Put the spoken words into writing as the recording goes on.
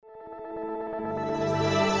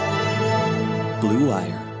Blue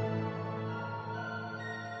Wire.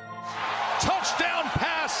 Touchdown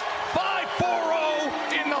pass,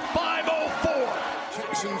 5-4-0 in the 504.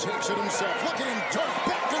 Jackson takes it himself, looking in dirt,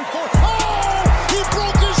 back and forth. Oh! He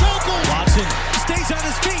broke his ankle! Watson stays on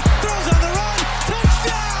his feet, throws on the run,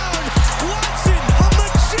 touchdown! Watson, a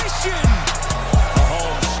magician!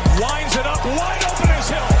 Mahomes winds it up, wide open as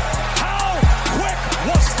Hill. How quick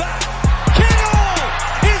was that? Kittle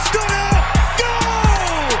is gonna go!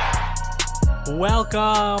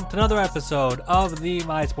 Welcome to another episode of the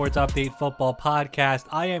My Sports Update Football Podcast.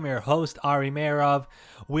 I am your host, Ari Merov.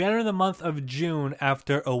 We enter the month of June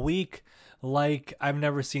after a week like I've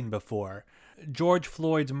never seen before. George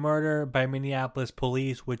Floyd's murder by Minneapolis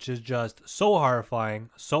police, which is just so horrifying,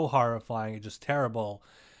 just terrible,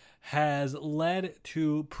 has led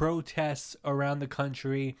to protests around the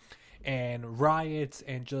country and riots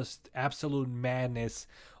and just absolute madness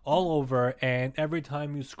all over. And every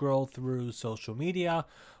time you scroll through social media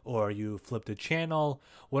or you flip the channel,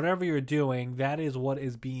 whatever you're doing, that is what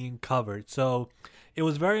is being covered. So it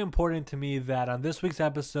was very important to me that on this week's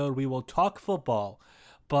episode we will talk football,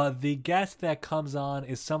 but the guest that comes on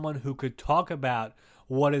is someone who could talk about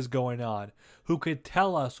what is going on, who could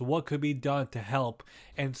tell us what could be done to help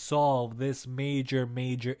and solve this major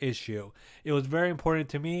issue. It was very important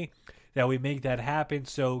to me that we make that happen.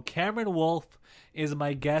 So Cameron Wolfe is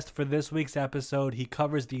my guest for this week's episode. He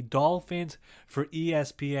covers the Dolphins for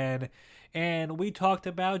ESPN, and we talked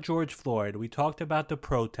about George Floyd. We talked about the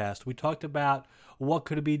protest. We talked about what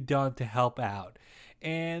could be done to help out.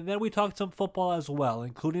 And then we talked some football as well,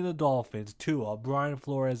 including the Dolphins, Tua, Brian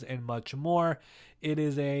Flores, and much more. It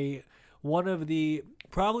is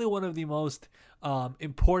probably one of the most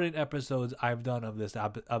important episodes I've done of this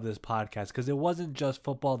podcast, because it wasn't just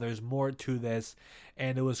football. There's more to this,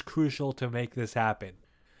 and it was crucial to make this happen.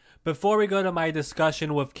 Before we go to my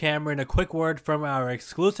discussion with Cameron, a quick word from our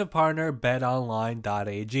exclusive partner,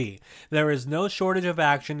 betonline.ag. There is no shortage of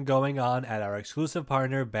action going on at our exclusive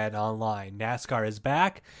partner, BetOnline. NASCAR is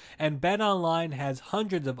back, and BetOnline has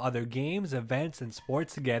hundreds of other games, events, and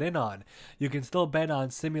sports to get in on. You can still bet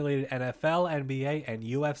on simulated NFL, NBA, and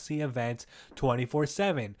UFC events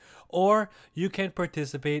 24/7. Or you can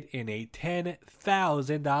participate in a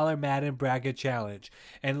 $10,000 Madden Bracket Challenge.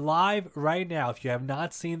 And live right now, if you have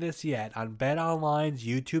not seen this yet, on BetOnline's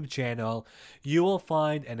YouTube channel, you will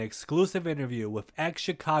find an exclusive interview with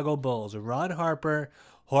ex-Chicago Bulls Ron Harper,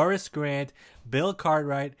 Horace Grant, Bill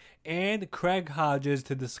Cartwright, and Craig Hodges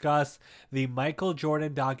to discuss the Michael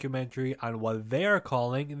Jordan documentary on what they are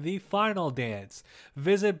calling the Final Dance.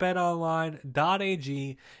 Visit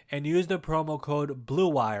betonline.ag and use the promo code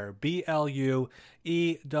BLUEWIRE, BLUEWIRE,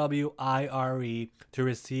 to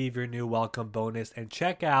receive your new welcome bonus and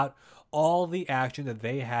check out all the action that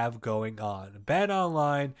they have going on.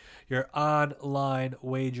 BetOnline, your online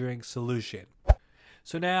wagering solution.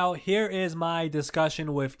 So now, here is my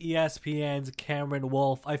discussion with ESPN's Cameron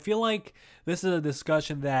Wolfe. I feel like this is a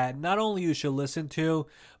discussion that not only you should listen to,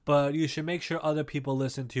 but you should make sure other people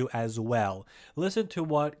listen to as well. Listen to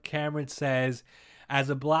what Cameron says as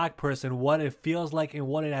a black person, what it feels like and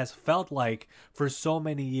what it has felt like for so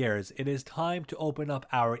many years. It is time to open up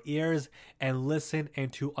our ears and listen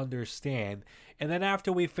and to understand. And then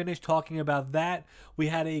after we finished talking about that, we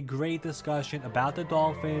had a great discussion about the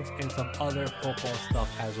Dolphins and some other football stuff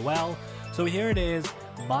as well. So here it is,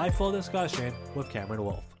 my full discussion with Cameron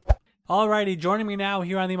Wolfe. Alrighty, joining me now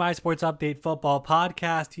here on the My Sports Update Football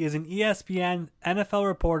Podcast, he is an ESPN NFL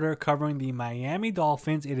reporter covering the Miami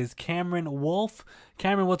Dolphins. It is Cameron Wolfe.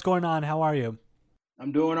 Cameron, what's going on? How are you?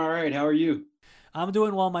 I'm doing all right. How are you? I'm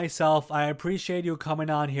doing well myself. I appreciate you coming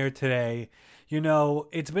on here today. You know,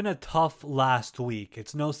 it's been a tough last week.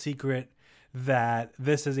 It's no secret that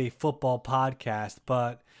this is a football podcast,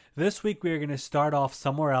 but this week we are going to start off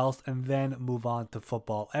somewhere else and then move on to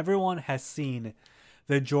football. Everyone has seen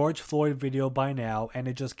the George Floyd video by now, and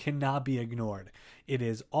it just cannot be ignored. It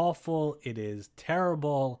is awful. It is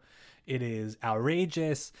terrible. It is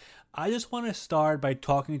outrageous. I just want to start by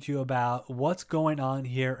talking to you about what's going on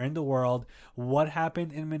here in the world, what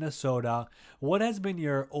happened in Minnesota, what has been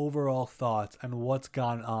your overall thoughts on what's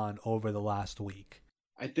gone on over the last week.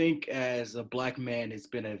 I think as a black man, it's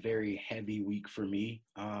been a very heavy week for me.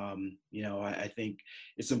 I think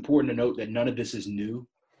it's important to note that none of this is new.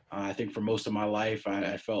 I think for most of my life,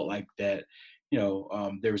 I felt like that,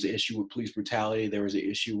 there was an issue with police brutality. There was an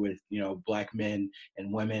issue with, black men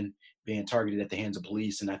and women being targeted at the hands of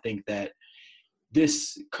police. And I think that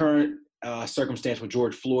this current circumstance with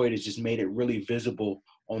George Floyd has just made it really visible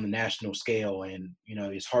on the national scale. And,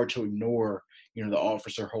 it's hard to ignore, the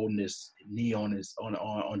officer holding his knee on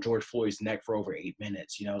George Floyd's neck for over 8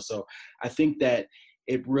 minutes. So I think that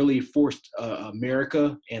it really forced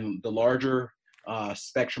America and the larger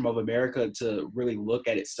spectrum of America to really look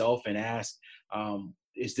at itself and ask,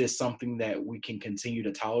 is this something that we can continue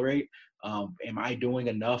to tolerate? Am I doing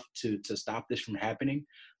enough to stop this from happening?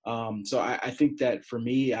 So I think that for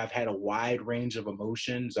me, I've had a wide range of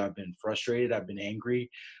emotions. I've been frustrated. I've been angry.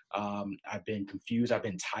 I've been confused. I've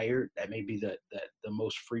been tired. That may be the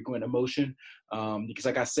most frequent emotion. Because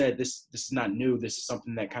like I said, this is not new. This is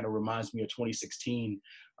something that kind of reminds me of 2016,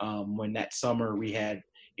 when that summer we had,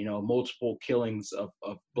 multiple killings of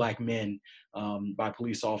Black men by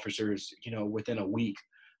police officers, within a week.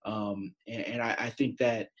 And I think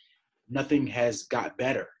that nothing has got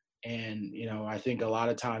better. And, I think a lot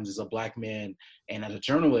of times as a Black man and as a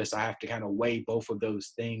journalist, I have to kind of weigh both of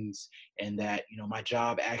those things, and that, my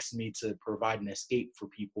job asks me to provide an escape for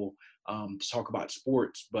people to talk about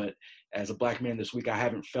sports. But as a Black man this week, I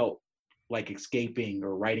haven't felt like escaping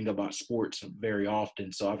or writing about sports very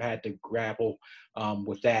often. So I've had to grapple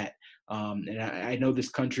with that. And I know this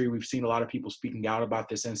country, we've seen a lot of people speaking out about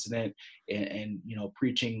this incident and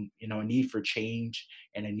preaching, a need for change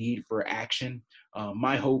and a need for action.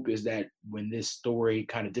 My hope is that when this story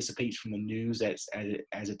kind of dissipates from the news, as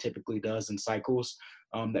it typically does in cycles,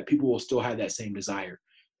 that people will still have that same desire,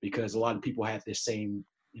 because a lot of people have this same,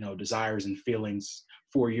 desires and feelings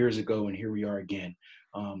 4 years ago, and here we are again.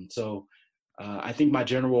 So I think my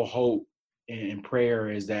general hope and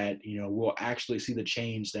prayer is that, we'll actually see the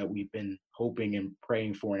change that we've been hoping and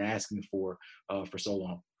praying for and asking for so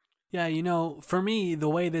long. Yeah, for me, the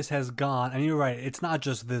way this has gone, and you're right, it's not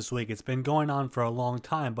just this week, it's been going on for a long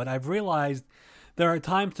time, but I've realized there are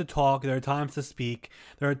times to talk, there are times to speak,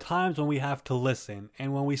 there are times when we have to listen.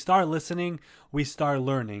 And when we start listening, we start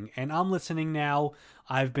learning. And I'm listening now.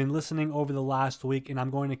 I've been listening over the last week, and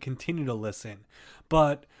I'm going to continue to listen.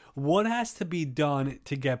 But what has to be done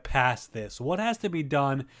to get past this? What has to be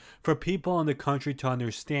done for people in the country to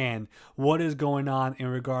understand what is going on in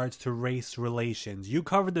regards to race relations? You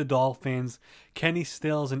covered the Dolphins. Kenny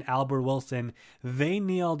Stills and Albert Wilson, they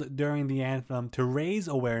kneeled during the anthem to raise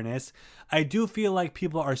awareness. I do feel like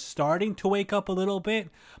people are starting to wake up a little bit,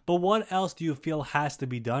 but what else do you feel has to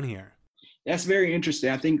be done here? That's very interesting.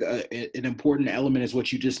 I think an important element is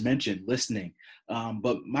what you just mentioned, listening.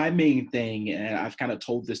 But my main thing, and I've kind of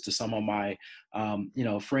told this to some of my,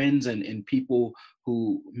 friends and people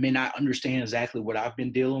who may not understand exactly what I've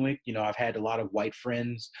been dealing with. I've had a lot of white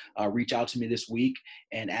friends reach out to me this week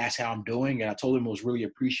and ask how I'm doing. And I told them it was really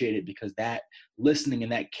appreciated, because that listening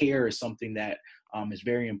and that care is something that is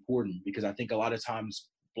very important, because I think a lot of times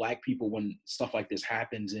Black people, when stuff like this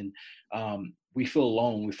happens and we feel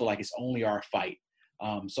alone, we feel like it's only our fight.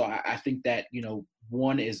 So I think that,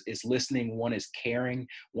 one is listening, one is caring,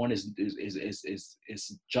 one is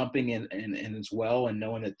jumping in as well, and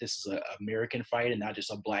knowing that this is an American fight and not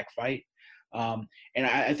just a Black fight. And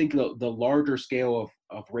I think the larger scale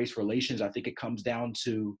of race relations, I think it comes down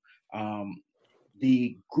to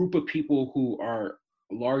the group of people who are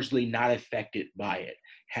largely not affected by it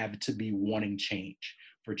have to be wanting change,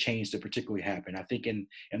 for change to particularly happen. I think in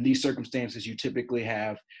these circumstances, you typically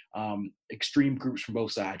have extreme groups from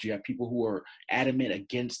both sides. You have people who are adamant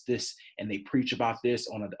against this, and they preach about this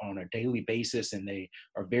on a daily basis, and they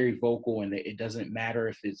are very vocal, and it doesn't matter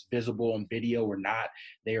if it's visible on video or not.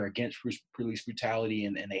 They are against police brutality,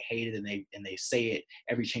 and they hate it, and they say it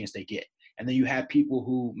every chance they get. And then you have people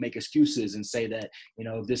who make excuses and say that,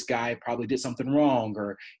 this guy probably did something wrong,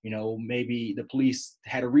 or, maybe the police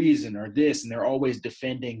had a reason, or this, and they're always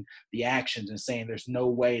defending the actions and saying there's no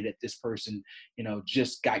way that this person,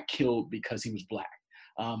 just got killed because he was Black.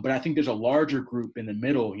 But I think there's a larger group in the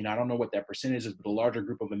middle, I don't know what that percentage is, but a larger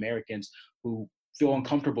group of Americans who feel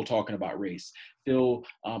uncomfortable talking about race, feel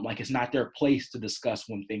like it's not their place to discuss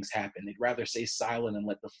when things happen. They'd rather stay silent and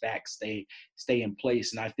let the facts stay in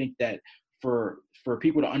place. And I think that for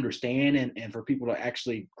people to understand and for people to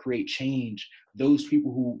actually create change, those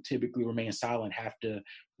people who typically remain silent have to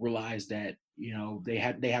realize that, they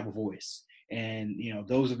have a voice. And,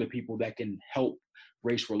 those are the people that can help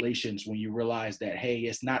race relations, when you realize that, hey,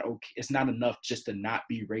 it's not enough just to not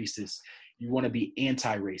be racist. You want to be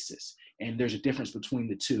anti-racist. And there's a difference between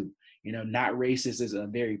the two. Not racist is a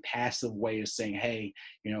very passive way of saying, hey,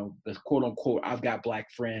 the quote unquote, I've got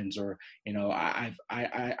Black friends, or, I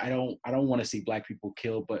don't want to see Black people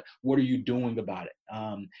killed, but what are you doing about it?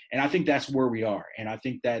 And I think that's where we are. And I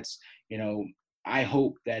think that's, I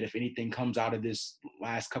hope that if anything comes out of this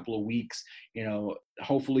last couple of weeks,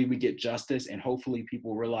 hopefully we get justice, and hopefully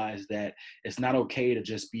people realize that it's not okay to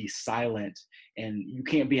just be silent, and you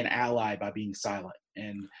can't be an ally by being silent.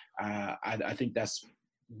 And I think that's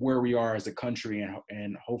where we are as a country,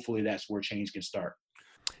 and hopefully that's where change can start.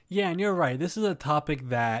 Yeah, and you're right. This is a topic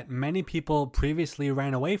that many people previously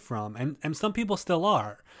ran away from, and some people still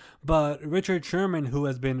are. But Richard Sherman, who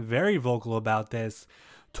has been very vocal about this,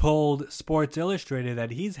 told Sports Illustrated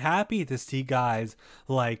that he's happy to see guys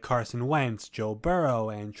like Carson Wentz, Joe Burrow,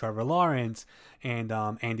 and Trevor Lawrence, and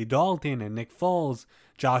Andy Dalton, and Nick Foles,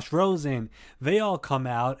 Josh Rosen. They all come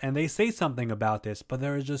out and they say something about this, but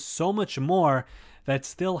there is just so much more that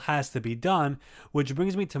still has to be done, which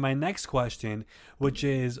brings me to my next question, which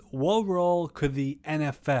is, what role could the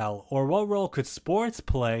NFL or what role could sports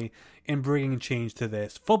play in bringing change to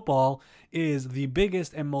this? Football is the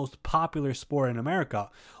biggest and most popular sport in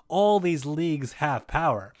America. All these leagues have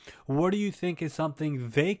power. What do you think is something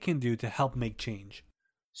they can do to help make change?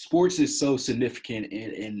 Sports is so significant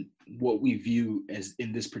in what we view as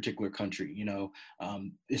in this particular country.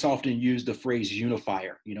 It's often used the phrase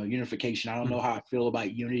unifier, unification. I don't know how I feel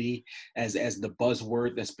about unity as the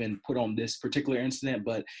buzzword that's been put on this particular incident,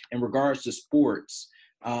 but in regards to sports,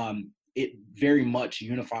 it very much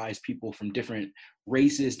unifies people from different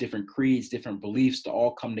races, different creeds, different beliefs to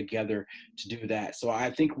all come together to do that. So I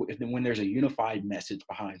think when there's a unified message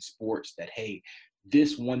behind sports that, hey,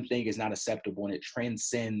 this one thing is not acceptable and it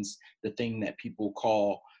transcends the thing that people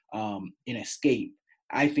call an escape,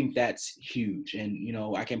 I think that's huge. And,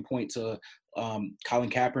 I can point to Colin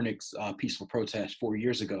Kaepernick's peaceful protest 4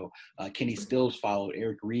 years ago. Kenny Stills followed,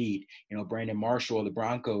 Eric Reed, Brandon Marshall of the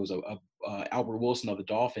Broncos, Albert Wilson of the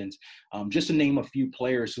Dolphins, just to name a few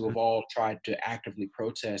players who have all tried to actively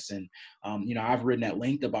protest. And, I've written at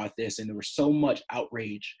length about this, and there was so much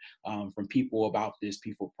outrage from people about this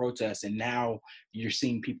peaceful protest. And now you're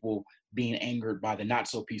seeing people being angered by the not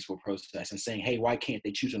so peaceful protest and saying, hey, why can't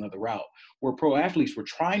they choose another route? Where pro athletes were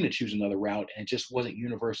trying to choose another route and it just wasn't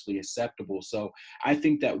universally acceptable. So I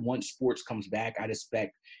think that once sports comes back, I'd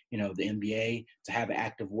expect, the NBA to have an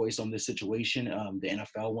active voice on this situation, the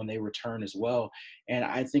NFL when they return as well. And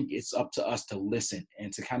I think it's up to us to listen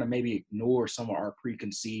and to kind of maybe ignore some of our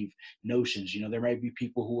preconceived notions. There may be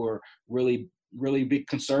people who are really, really big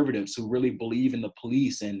conservatives who really believe in the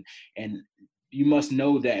police, and you must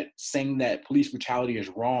know that saying that police brutality is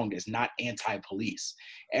wrong is not anti-police.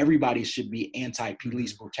 Everybody should be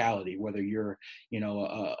anti-police brutality, whether you're,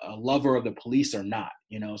 a lover of the police or not,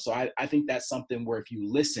 So I think that's something where if you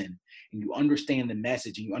listen and you understand the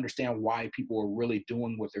message and you understand why people are really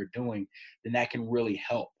doing what they're doing, then that can really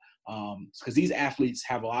help. Because these athletes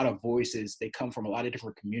have a lot of voices. They come from a lot of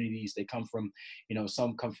different communities. They come from,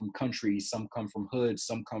 some come from countries, some come from hoods,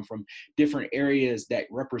 some come from different areas that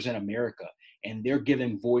represent America, and they're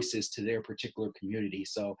giving voices to their particular community.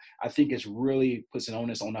 So I think it's really puts an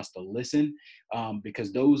onus on us to listen,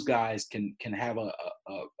 because those guys can have a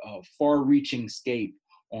far-reaching scape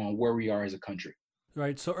on where we are as a country.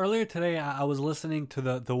 Right. So earlier today, I was listening to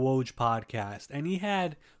the Woj podcast, and he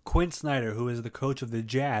had Quinn Snyder, who is the coach of the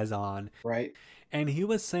Jazz, on. Right. And he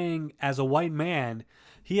was saying, as a white man,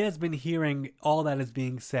 he has been hearing all that is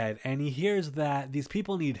being said, and he hears that these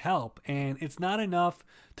people need help, and it's not enough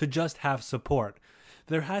to just have support.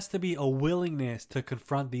 There has to be a willingness to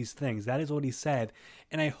confront these things. That is what he said.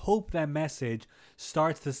 And I hope that message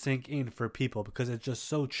starts to sink in for people, because it's just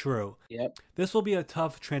so true. Yep. This will be a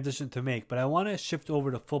tough transition to make, but I want to shift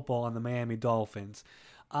over to football and the Miami Dolphins.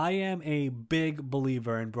 I am a big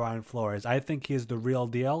believer in Brian Flores. I think he is the real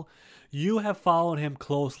deal. You have followed him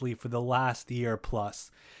closely for the last year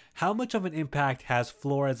plus. How much of an impact has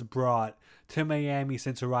Flores brought to Miami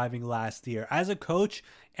since arriving last year, as a coach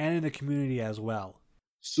and in the community as well?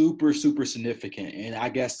 Super, super significant. And I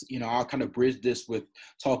guess, I'll kind of bridge this with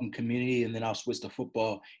talking community, and then I'll switch to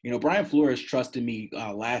football. Brian Flores trusted me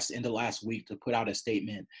last week to put out a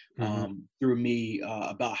statement through me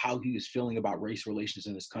about how he was feeling about race relations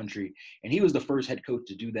in this country. And he was the first head coach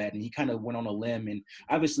to do that. And he kind of went on a limb. And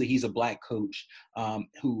obviously he's a black coach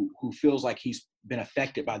who feels like he's been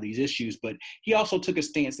affected by these issues, but he also took a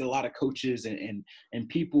stance that a lot of coaches and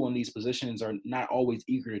people in these positions are not always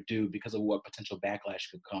eager to do because of what potential backlash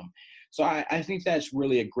could come. So I think that's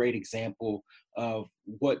really a great example of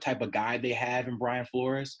what type of guy they have in Brian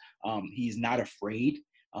Flores. He's not afraid.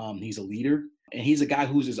 He's a leader, and he's a guy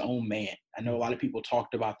who's his own man. I know a lot of people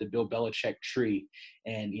talked about the Bill Belichick tree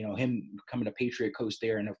and, him becoming a Patriot coach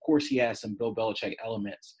there. And of course he has some Bill Belichick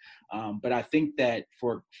elements. But I think that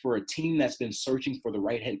for a team that's been searching for the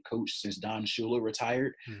right head coach since Don Shula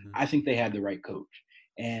retired, I think they have the right coach.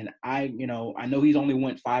 And I know he's only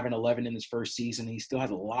went 5-11 in his first season. He still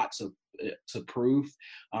has a lot to prove.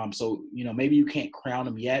 So maybe you can't crown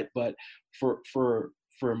him yet, but for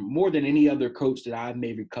more than any other coach that I've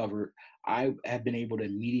maybe covered, I have been able to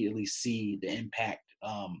immediately see the impact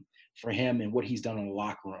for him and what he's done in the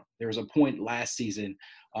locker room. There was a point last season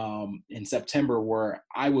in September where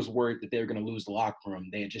I was worried that they were going to lose the locker room.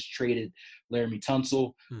 They had just traded Laramie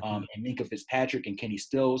Tunsil and Minka Fitzpatrick and Kenny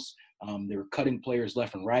Stills. They were cutting players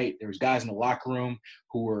left and right. There was guys in the locker room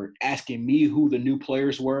who were asking me who the new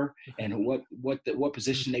players were and what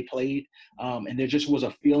position they played. And there just was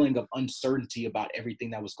a feeling of uncertainty about everything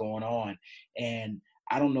that was going on. And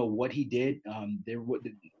I don't know what he did.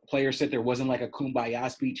 The players said there wasn't like a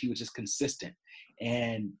kumbaya speech. He was just consistent.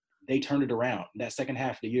 And they turned it around. That second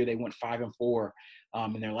half of the year, they went 5-4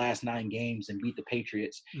 in their last 9 games and beat the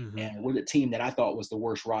Patriots. And with a team that I thought was the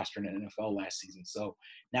worst roster in the NFL last season. So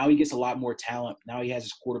now he gets a lot more talent. Now he has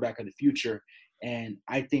his quarterback of the future. And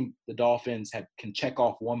I think the Dolphins can check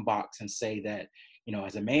off one box and say that,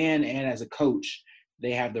 as a man and as a coach,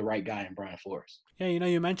 they have the right guy in Brian Flores. Yeah,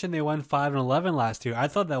 you mentioned they went 5-11 last year. I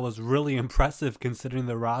thought that was really impressive considering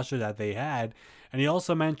the roster that they had. And you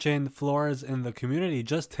also mentioned Flores in the community.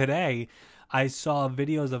 Just today, I saw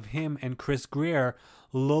videos of him and Chris Greer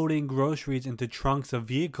loading groceries into trunks of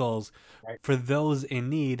vehicles for those in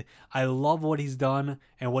need. I love what he's done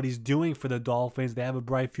and what he's doing for the Dolphins. They have a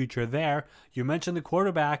bright future there. You mentioned the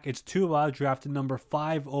quarterback. It's Tua, drafted number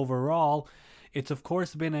 5 overall. It's, of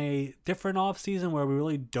course, been a different offseason where we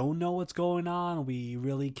really don't know what's going on. We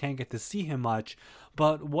really can't get to see him much.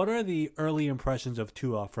 But what are the early impressions of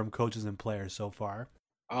Tua from coaches and players so far?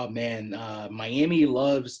 Oh, man. Miami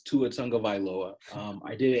loves Tua Tagovailoa.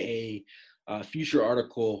 I did a Future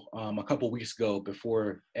article a couple weeks ago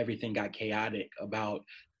before everything got chaotic about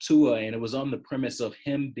Tua, and it was on the premise of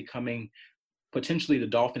him becoming potentially the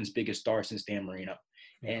Dolphins' biggest star since Dan Marino.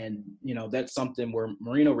 And, that's something where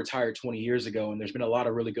Marino retired 20 years ago, and there's been a lot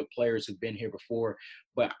of really good players who've been here before.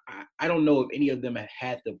 But I don't know if any of them have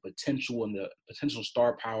had the potential and the potential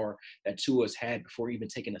star power that Tua's had before even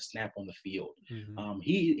taking a snap on the field.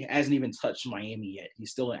 He hasn't even touched Miami yet.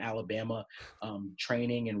 He's still in Alabama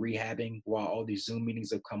training and rehabbing while all these Zoom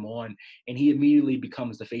meetings have come on. And he immediately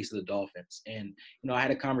becomes the face of the Dolphins. And, I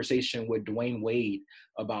had a conversation with Dwayne Wade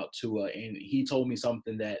about Tua, and he told me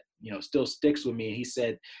something that, still sticks with me. And he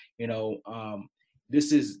said,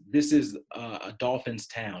 this is a Dolphins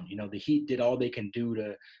town. The Heat did all they can do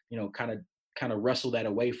to, kind of wrestle that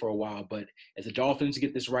away for a while. But if the Dolphins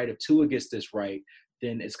get this right, if Tua gets this right,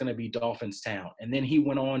 then it's going to be Dolphins town. And then he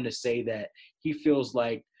went on to say that he feels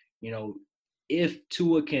like, if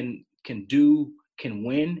Tua can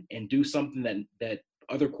win and do something that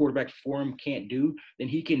other quarterbacks for him can't do, then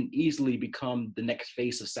he can easily become the next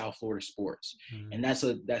face of South Florida sports. And that's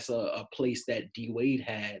a place that D Wade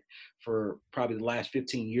had for probably the last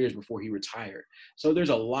 15 years before he retired. So there's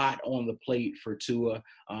a lot on the plate for Tua.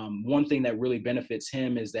 One thing that really benefits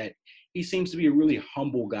him is that he seems to be a really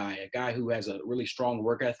humble guy, a guy who has a really strong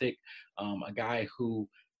work ethic, a guy who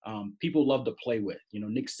people love to play with.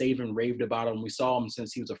 Nick Saban raved about him. We saw him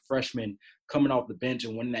since he was a freshman coming off the bench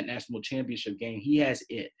and winning that national championship game. He has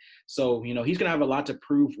it. So, he's going to have a lot to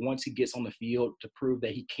prove once he gets on the field, to prove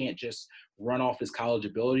that he can't just run off his college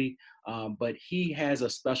ability. But he has a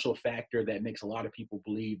special factor that makes a lot of people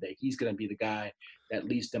believe that he's going to be the guy that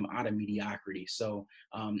leads them out of mediocrity. So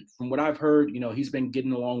from what I've heard, he's been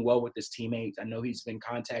getting along well with his teammates. I know he's been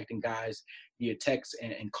contacting guys via text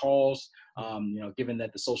and calls. Given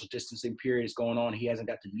that the social distancing period is going on, he hasn't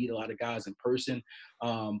got to meet a lot of guys in person.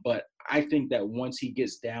 But I think that once he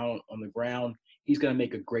gets down on the ground, he's going to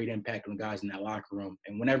make a great impact on guys in that locker room.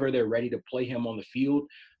 And whenever they're ready to play him on the field,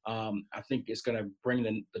 I think it's going to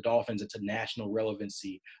bring the Dolphins into national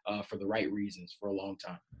relevancy for the right reasons for a long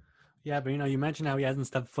time. Yeah, but you mentioned how he hasn't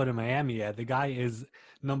stepped foot in Miami yet. The guy is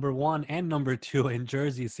number 1 and number 2 in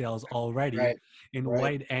jersey sales already, in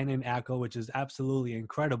white and in Acco, which is absolutely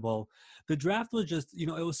incredible. The draft was just, it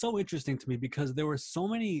was so interesting to me because there were so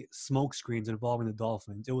many smoke screens involving the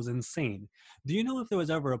Dolphins. It was insane. Do you know if there was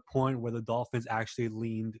ever a point where the Dolphins actually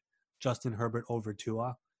leaned Justin Herbert over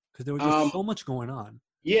Tua? Because there was just so much going on.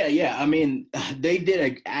 Yeah. I mean, they did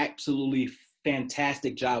an absolutely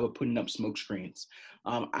fantastic job of putting up smoke screens.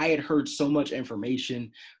 I had heard so much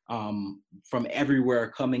information from everywhere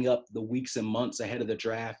coming up the weeks and months ahead of the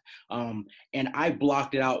draft. And I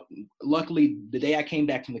blocked it out. Luckily, the day I came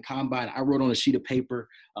back from the combine, I wrote on a sheet of paper,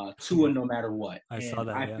 Tua no matter what. I saw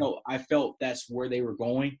that. I felt that's where they were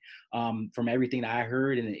going from everything that I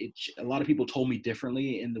heard. And a lot of people told me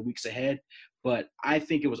differently in the weeks ahead. But I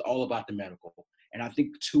think it was all about the medical. And I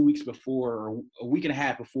think 2 weeks before, or a week and a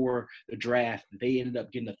half before the draft, they ended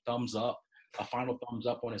up getting a final thumbs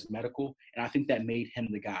up on his medical. And I think that made him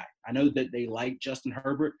the guy. I know that they like Justin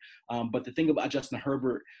Herbert, but the thing about Justin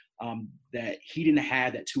Herbert that he didn't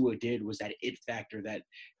have that Tua did was that it factor,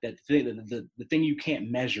 the thing you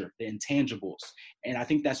can't measure, the intangibles. And I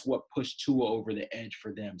think that's what pushed Tua over the edge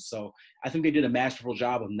for them. So I think they did a masterful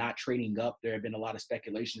job of not trading up. There have been a lot of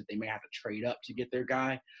speculation that they may have to trade up to get their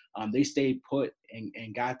guy. They stayed put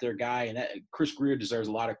and got their guy. And that, Chris Greer deserves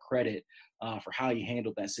a lot of credit for how he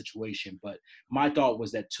handled that situation. But my thought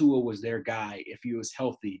was that Tua was their guy if he was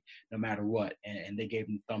healthy, no matter what. And they gave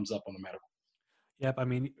him thumbs up on the medical. Yep, I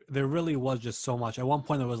mean, there really was just so much. At one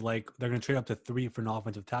point, it was like they're going to trade up to 3 for an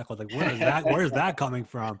offensive tackle. Like, where is that? Where is that coming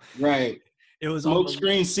from? Right. It was smoke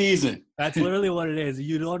screen season. That's literally what it is.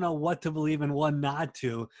 You don't know what to believe and what not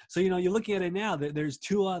to. So, you're looking at it now. There's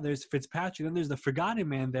Tua, there's Fitzpatrick, and there's the forgotten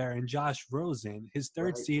man there in Josh Rosen. His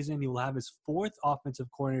third season, he will have his 4th offensive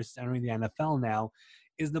coordinator entering the NFL now.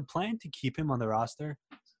 Is the plan to keep him on the roster?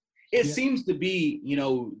 It seems to be,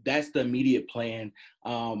 that's the immediate plan.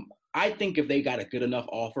 I think if they got a good enough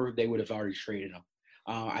offer, they would have already traded him.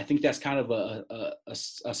 I think that's kind of a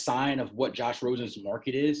sign of what Josh Rosen's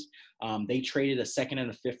market is. They traded a 2nd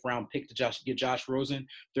and a 5th round pick to get Josh Rosen.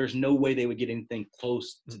 There's no way they would get anything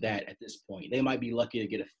close to that at this point. They might be lucky to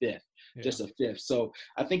get a 5th, just a 5th. So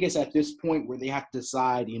I think it's at this point where they have to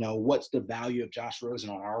decide, what's the value of Josh Rosen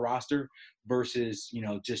on our roster versus,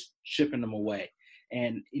 just shipping them away.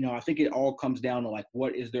 And, I think it all comes down to, like,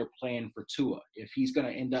 what is their plan for Tua? If he's going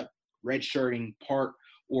to end up redshirting part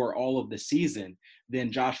or all of the season,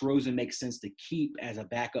 then Josh Rosen makes sense to keep as a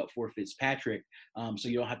backup for Fitzpatrick, so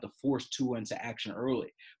you don't have to force Tua into action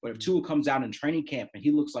early. But if Tua comes out in training camp and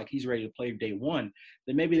he looks like he's ready to play day one,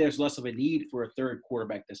 then maybe there's less of a need for a third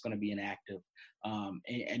quarterback that's going to be inactive,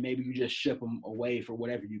 and maybe you just ship him away for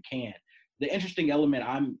whatever you can. The interesting element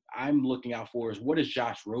I'm looking out for is, what does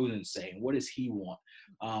Josh Rosen say? What does he want?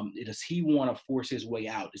 Does he want to force his way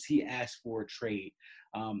out? Does he ask for a trade?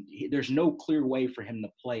 There's no clear way for him to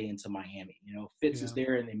play into Miami. Fitz is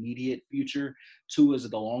there in the immediate future. Tua is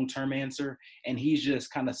the long-term answer, and he's just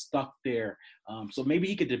kind of stuck there. So maybe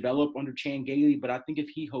he could develop under Chan Gailey, but I think if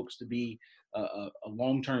he hopes to be a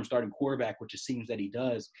long-term starting quarterback, which it seems that he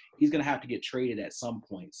does, he's going to have to get traded at some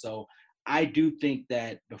point. So I do think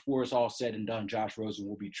that before it's all said and done, Josh Rosen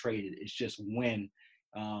will be traded. It's just when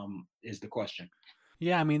is the question.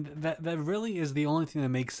 Yeah, I mean, that really is the only thing that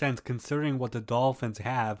makes sense considering what the Dolphins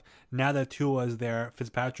have. Now that Tua is there,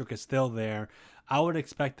 Fitzpatrick is still there, I would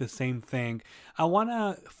expect the same thing. I want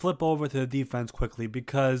to flip over to the defense quickly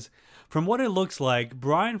because from what it looks like,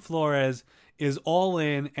 Brian Flores is all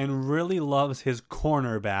in and really loves his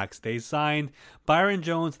cornerbacks. They signed Byron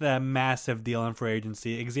Jones to that massive deal in free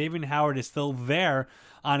agency. Xavier Howard is still there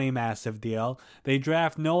on a massive deal. They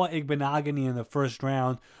draft Noah Igbenogany in the 1st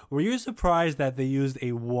round. Were you surprised that they used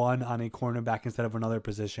a 1 on a cornerback instead of another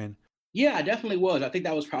position? Yeah, I definitely was. I think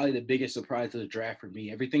that was probably the biggest surprise of the draft for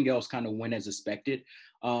me. Everything else kind of went as expected.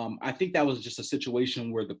 I think that was just a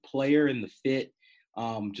situation where the player and the fit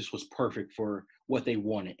just was perfect for what they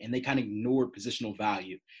wanted, and they kind of ignored positional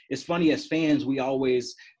value. It's funny, as fans, we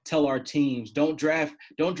always tell our teams, don't draft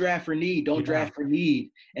for need, draft for need.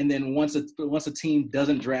 And then once a team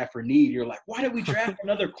doesn't draft for need, you're like, why did we draft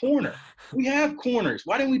another corner? We have corners.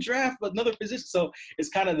 Why didn't we draft another position? So it's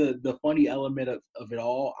kind of the funny element of it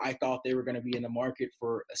all. I thought they were going to be in the market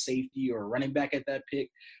for a safety or a running back at that pick,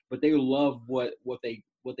 but they love what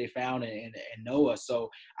they found in Noah. So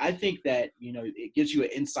I think that, it gives you an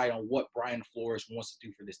insight on what Brian Flores wants to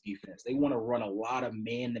do for this defense. They want to run a lot of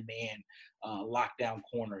man-to-man lockdown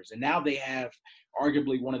corners. And now they have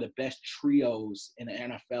arguably one of the best trios in the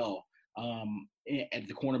NFL at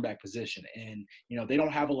the cornerback position. And, they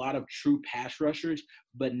don't have a lot of true pass rushers,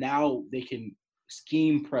 but now they can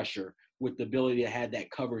scheme pressure with the ability to have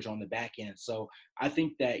that coverage on the back end. So I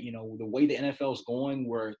think that, the way the NFL is going,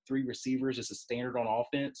 where 3 receivers is a standard on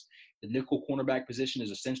offense, the nickel cornerback position is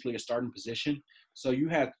essentially a starting position. So you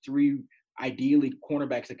have 3 ideally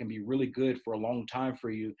cornerbacks that can be really good for a long time for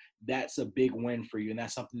you. That's a big win for you, and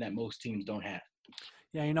that's something that most teams don't have.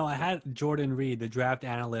 Yeah, I had Jordan Reed, the draft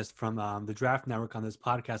analyst from the Draft Network, on this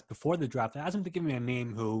podcast before the draft. I asked him to give me a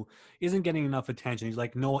name who isn't getting enough attention. He's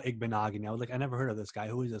like, Noah Igbenogany. I was like, I never heard of this guy.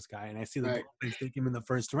 Who is this guy? And I see the Dolphins take him in the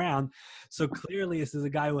 1st round. So clearly this is a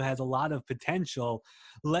guy who has a lot of potential.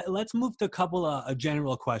 Let's move to a couple of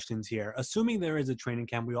general questions here. Assuming there is a training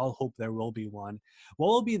camp, we all hope there will be one. What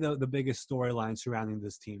will be the biggest storyline surrounding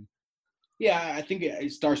this team? Yeah, I think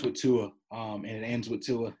it starts with Tua, and it ends with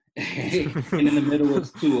Tua, and in the middle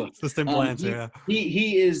is Tua. It's the simple answer. Yeah.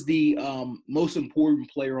 He is the most important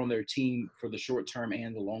player on their team for the short term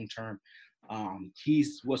and the long term.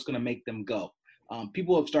 He's what's going to make them go.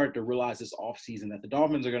 People have started to realize this offseason that the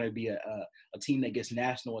Dolphins are going to be a team that gets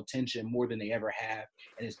national attention more than they ever have,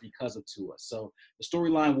 and it's because of Tua. So the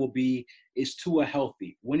storyline will be, is Tua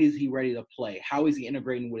healthy? When is he ready to play? How is he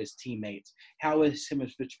integrating with his teammates? How is him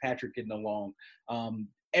and Fitzpatrick getting along?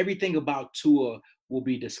 Everything about Tua will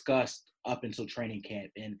be discussed up until training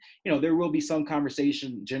camp. And, there will be some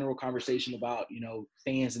general conversation about,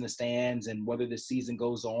 fans in the stands and whether the season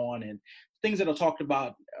goes on and things that are talked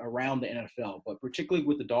about around the NFL. But particularly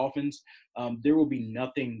with the Dolphins, there will be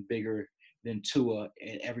nothing bigger than Tua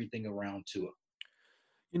and everything around Tua.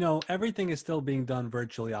 Everything is still being done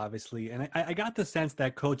virtually, obviously. And I got the sense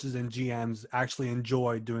that coaches and GMs actually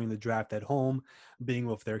enjoy doing the draft at home, being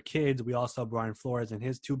with their kids. We all saw Brian Flores and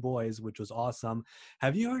his 2 boys, which was awesome.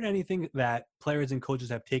 Have you heard anything that players and coaches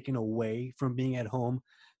have taken away from being at home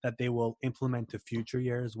that they will implement to future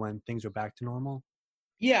years when things are back to normal?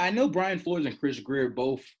 Yeah, I know Brian Flores and Chris Greer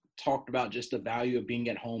both talked about just the value of being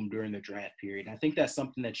at home during the draft period. And I think that's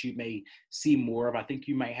something that you may see more of. I think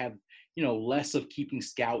you might have, less of keeping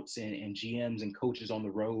scouts and GMs and coaches on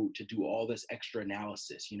the road to do all this extra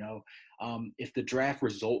analysis. If the draft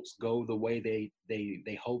results go the way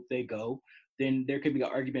they hope they go, then there could be an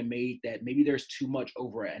argument made that maybe there's too much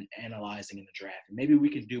over analyzing in the draft. And maybe we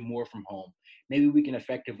can do more from home. Maybe we can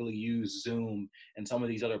effectively use Zoom and some of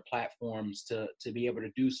these other platforms to be able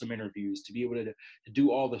to do some interviews, to be able to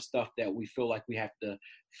do all the stuff that we feel like we have to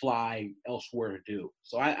fly elsewhere to do.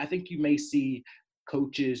 So I think you may see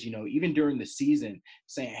coaches, even during the season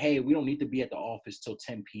saying, hey, we don't need to be at the office till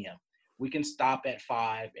 10 p.m. We can stop at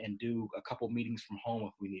 5 and do a couple meetings from home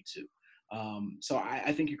if we need to. So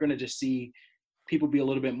I think you're going to just see people be a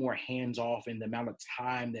little bit more hands-off in the amount of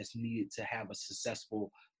time that's needed to have a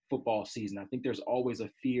successful football season. I think there's always a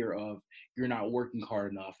fear of you're not working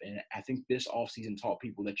hard enough. And I think this offseason taught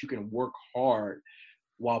people that you can work hard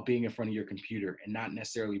while being in front of your computer and not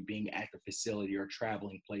necessarily being at the facility or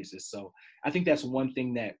traveling places. So I think that's one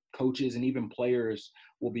thing that coaches and even players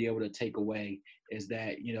will be able to take away is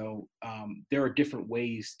that, there are different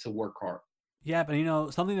ways to work hard. Yeah,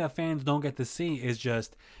 but something that fans don't get to see is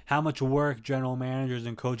just how much work general managers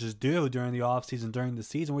and coaches do during the offseason, during the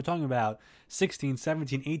season. We're talking about 16,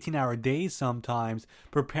 17, 18-hour days sometimes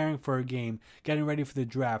preparing for a game, getting ready for the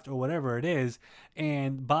draft or whatever it is.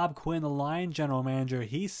 And Bob Quinn, the Lions general manager,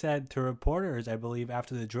 he said to reporters, I believe,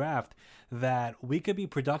 after the draft, that we could be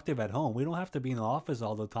productive at home. We don't have to be in the office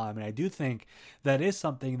all the time. And I do think that is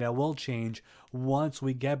something that will change once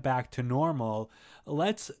we get back to normal.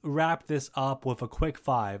 Let's wrap this up with a quick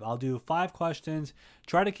 5. I'll do 5 questions.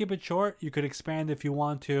 Try to keep it short. You could expand if you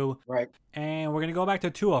want to. Right. And we're going to go back to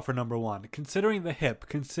Tua for number 1. Considering the hip,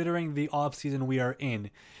 considering the offseason we are in,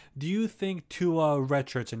 do you think Tua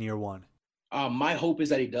redshirts in year 1? My hope is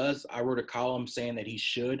that he does. I wrote a column saying that he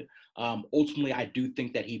should. Ultimately, I do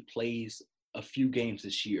think that he plays a few games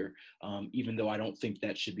this year, even though I don't think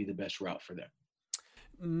that should be the best route for them.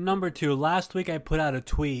 Number 2, last week I put out a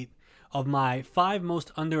tweet of my 5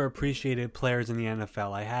 most underappreciated players in the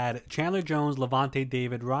NFL. I had Chandler Jones, Levante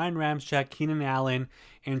David, Ryan Ramczyk, Keenan Allen,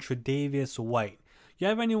 and Tre'Davious White. You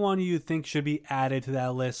have anyone you think should be added to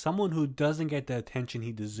that list? Someone who doesn't get the attention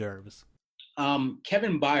he deserves?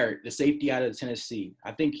 Kevin Byard, the safety out of Tennessee.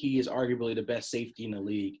 I think he is arguably the best safety in the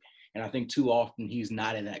league. And I think too often he's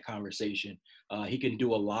not in that conversation. He can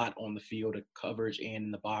do a lot on the field of coverage and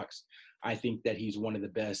in the box. I think that he's one of the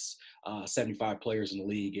best 75 players in the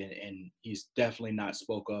league, and he's definitely not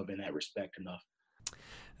spoke of in that respect enough.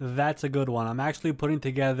 That's a good one. I'm actually putting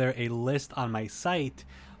together a list on my site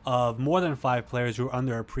of more than 5 players who are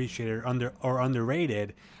underappreciated or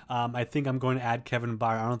underrated. I think I'm going to add Kevin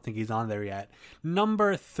Byard. I don't think he's on there yet.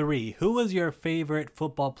 Number 3, who was your favorite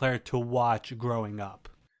football player to watch growing up?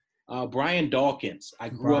 Brian Dawkins. I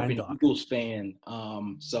grew up an Eagles fan,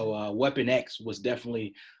 so Weapon X was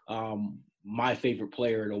definitely my favorite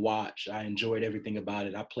player to watch. I enjoyed everything about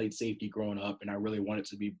it. I played safety growing up, and I really wanted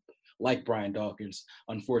to be like Brian Dawkins.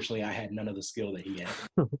 Unfortunately, I had none of the skill that he had.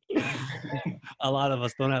 A lot of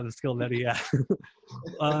us don't have the skill that he had.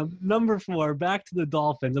 Number 4, back to the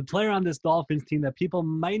Dolphins. A player on this Dolphins team that people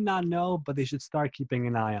might not know, but they should start keeping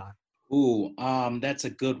an eye on. Ooh, that's a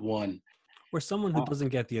good one. Or someone who doesn't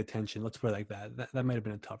get the attention. Let's put it like that. That might have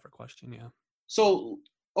been a tougher question, yeah. So,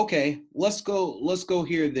 okay, let's go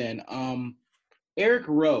here then. Eric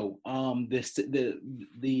Rowe,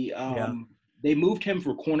 the they moved him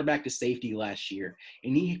from cornerback to safety last year,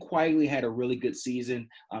 and he quietly had a really good season.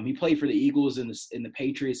 He played for the Eagles and the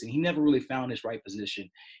Patriots, and he never really found his right position.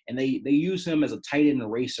 And they use him as a tight end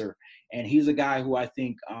eraser, and he's a guy who I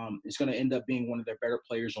think is going to end up being one of their better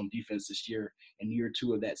players on defense this year in year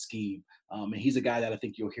 2 of that scheme. And he's a guy that I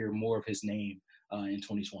think you'll hear more of his name in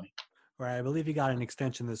 2020. Right. I believe he got an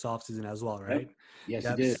extension this offseason as well, right? Yes,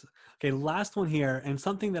 he did. Okay, last one here. And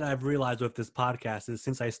something that I've realized with this podcast is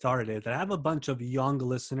since I started it, that I have a bunch of young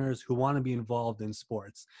listeners who want to be involved in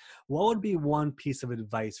sports. What would be one piece of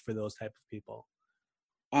advice for those type of people?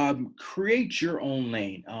 Create your own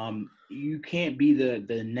lane. You can't be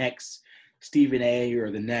the next Stephen A.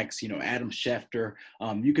 or the next, Adam Schefter.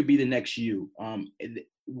 You could be the next you.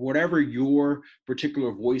 Whatever your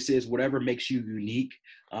particular voice is, whatever makes you unique,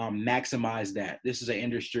 maximize that. This is an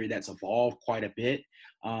industry that's evolved quite a bit,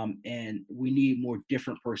 and we need more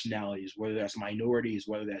different personalities, whether that's minorities,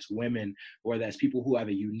 whether that's women, whether that's people who have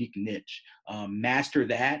a unique niche. Master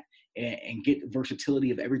that and get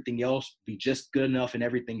versatility of everything else, be just good enough in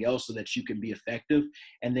everything else so that you can be effective,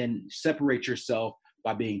 and then separate yourself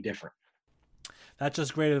by being different. That's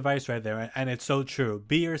just great advice right there, and it's so true.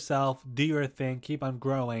 Be yourself, do your thing, keep on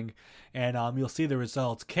growing, and you'll see the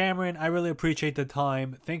results. Cameron, I really appreciate the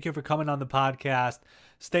time. Thank you for coming on the podcast.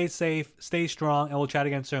 Stay safe, stay strong, and we'll chat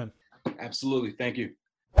again soon. Absolutely. Thank you.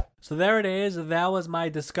 So there it is. That was my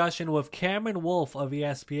discussion with Cameron Wolfe of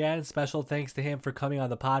ESPN. Special thanks to him for coming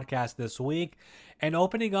on the podcast this week and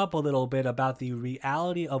opening up a little bit about the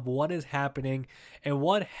reality of what is happening and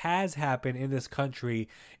what has happened in this country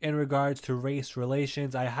in regards to race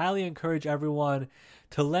relations. I highly encourage everyone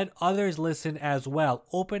to let others listen as well.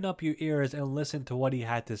 Open up your ears and listen to what he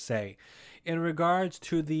had to say. In regards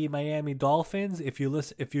to the Miami Dolphins, if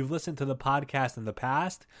you've listened to the podcast in the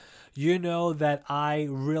past, you know that I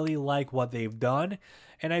really like what they've done.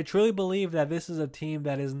 And I truly believe that this is a team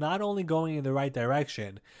that is not only going in the right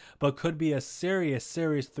direction, but could be a serious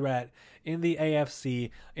threat in the AFC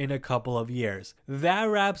in a couple of years. That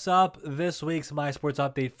wraps up this week's My Sports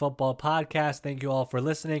Update Football Podcast. Thank you all for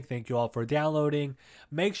listening. Thank you all for downloading.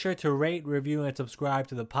 Make sure to rate, review, and subscribe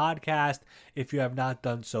to the podcast if you have not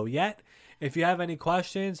done so yet. If you have any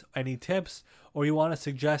questions, any tips, or you want to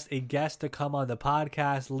suggest a guest to come on the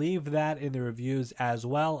podcast, leave that in the reviews as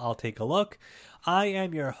well. I'll take a look. I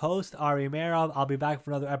am your host, Ari Merov. I'll be back for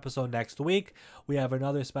another episode next week. We have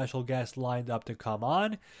another special guest lined up to come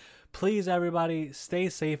on. Please, everybody, stay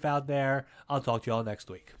safe out there. I'll talk to you all next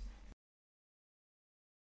week.